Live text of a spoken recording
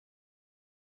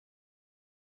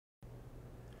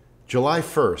July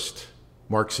 1st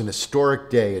marks an historic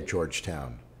day at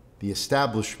Georgetown, the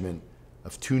establishment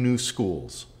of two new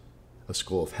schools, a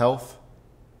School of Health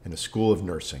and a School of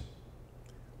Nursing.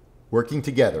 Working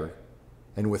together,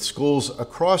 and with schools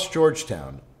across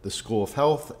Georgetown, the School of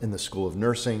Health and the School of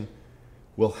Nursing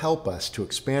will help us to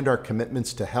expand our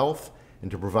commitments to health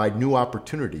and to provide new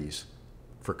opportunities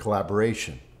for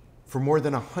collaboration. For more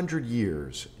than 100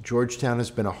 years, Georgetown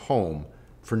has been a home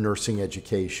for nursing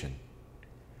education.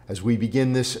 As we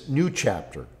begin this new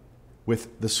chapter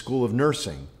with the School of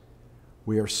Nursing,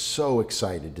 we are so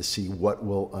excited to see what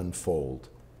will unfold.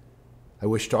 I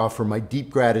wish to offer my deep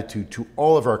gratitude to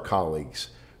all of our colleagues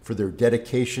for their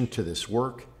dedication to this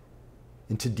work,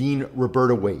 and to Dean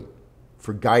Roberta Waite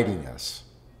for guiding us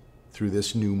through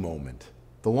this new moment.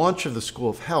 The launch of the School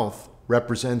of Health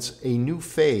represents a new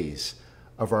phase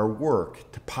of our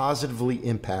work to positively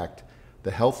impact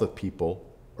the health of people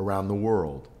around the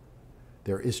world.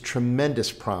 There is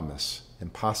tremendous promise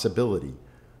and possibility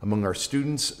among our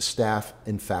students, staff,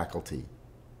 and faculty.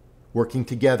 Working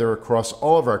together across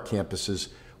all of our campuses,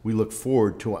 we look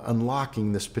forward to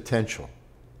unlocking this potential.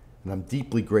 And I'm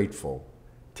deeply grateful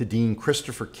to Dean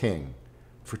Christopher King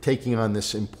for taking on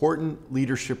this important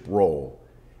leadership role,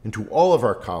 and to all of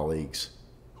our colleagues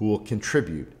who will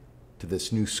contribute to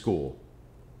this new school.